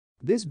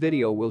This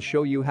video will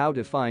show you how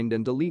to find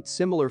and delete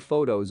similar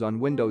photos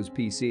on Windows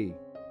PC.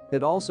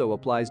 It also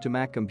applies to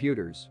Mac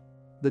computers.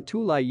 The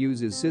tool I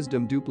use is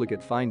System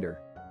Duplicate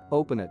Finder.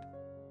 Open it.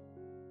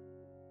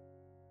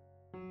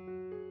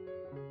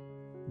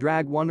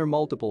 Drag one or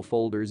multiple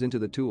folders into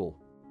the tool.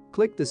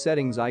 Click the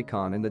settings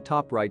icon in the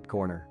top right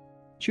corner.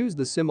 Choose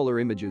the Similar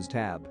Images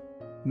tab.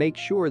 Make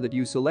sure that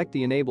you select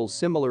the Enable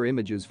Similar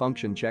Images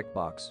function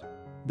checkbox.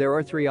 There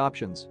are 3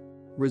 options: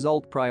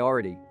 Result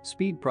Priority,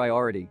 Speed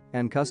Priority,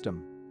 and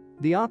Custom.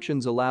 The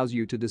options allows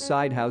you to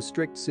decide how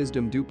strict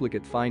System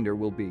Duplicate Finder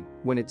will be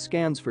when it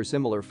scans for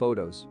similar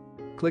photos.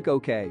 Click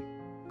OK.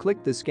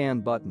 Click the Scan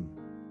button.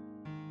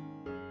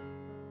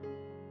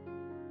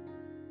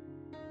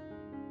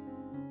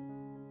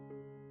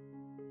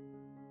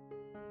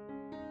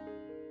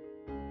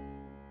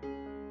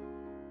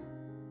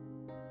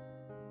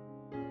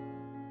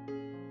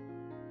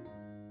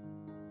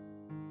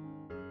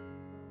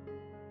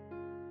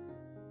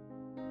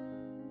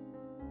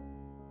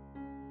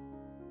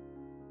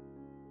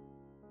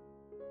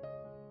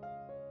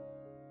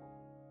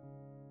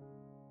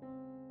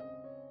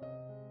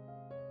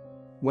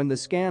 When the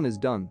scan is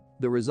done,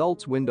 the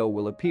results window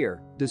will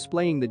appear,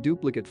 displaying the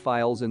duplicate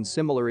files and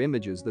similar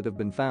images that have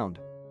been found.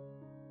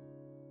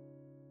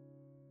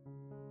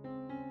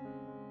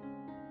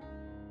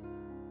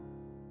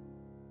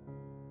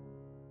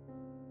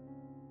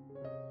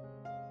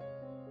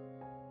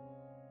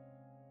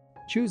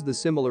 Choose the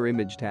Similar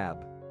Image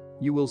tab.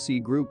 You will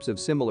see groups of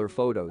similar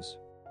photos.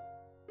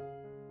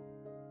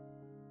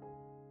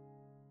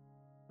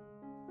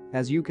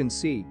 As you can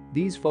see,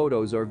 these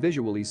photos are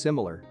visually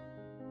similar.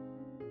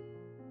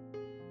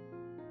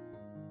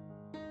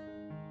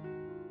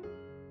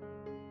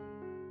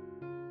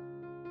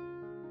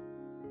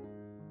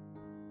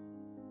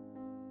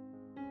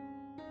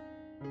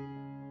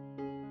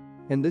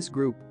 In this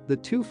group, the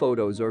 2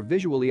 photos are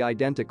visually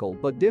identical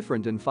but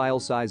different in file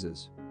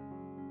sizes.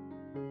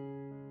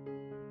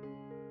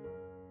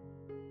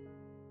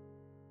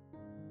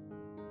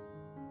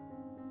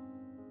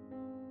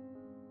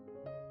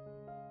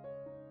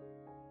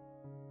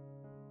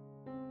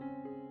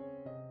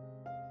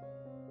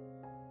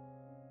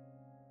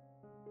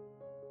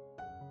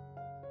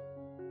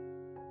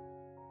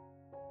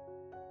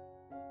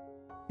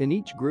 In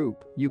each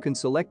group, you can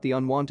select the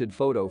unwanted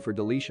photo for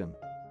deletion.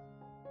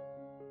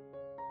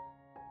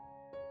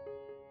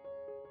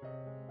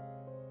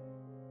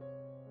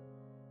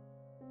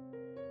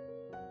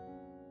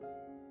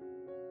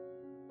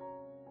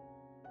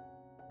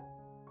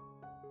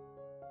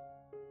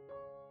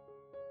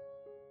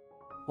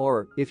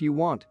 Or, if you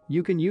want,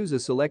 you can use a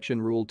selection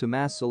rule to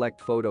mass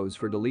select photos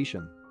for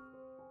deletion.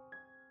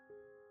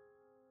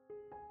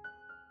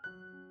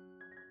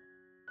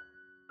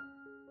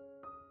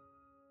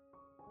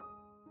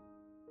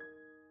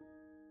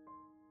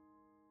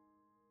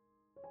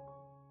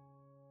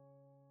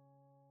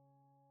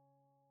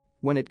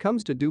 When it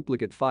comes to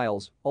duplicate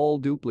files, all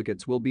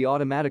duplicates will be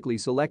automatically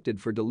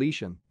selected for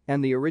deletion,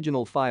 and the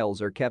original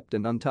files are kept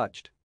and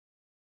untouched.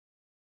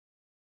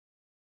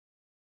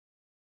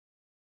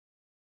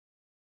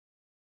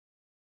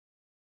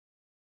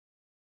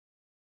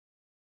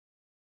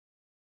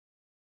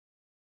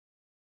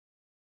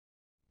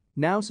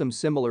 Now some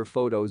similar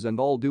photos and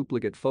all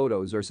duplicate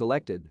photos are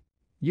selected.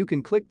 You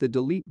can click the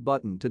Delete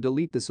button to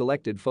delete the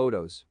selected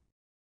photos.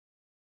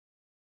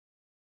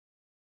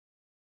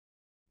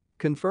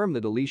 Confirm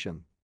the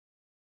deletion.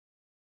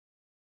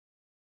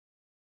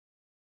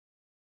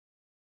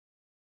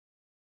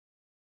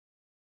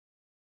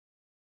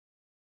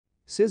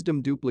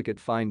 System Duplicate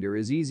Finder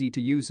is easy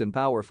to use and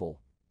powerful.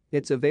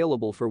 It's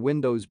available for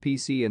Windows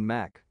PC and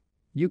Mac.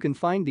 You can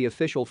find the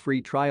official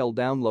free trial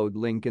download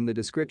link in the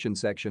description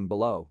section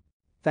below.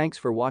 Thanks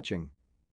for watching.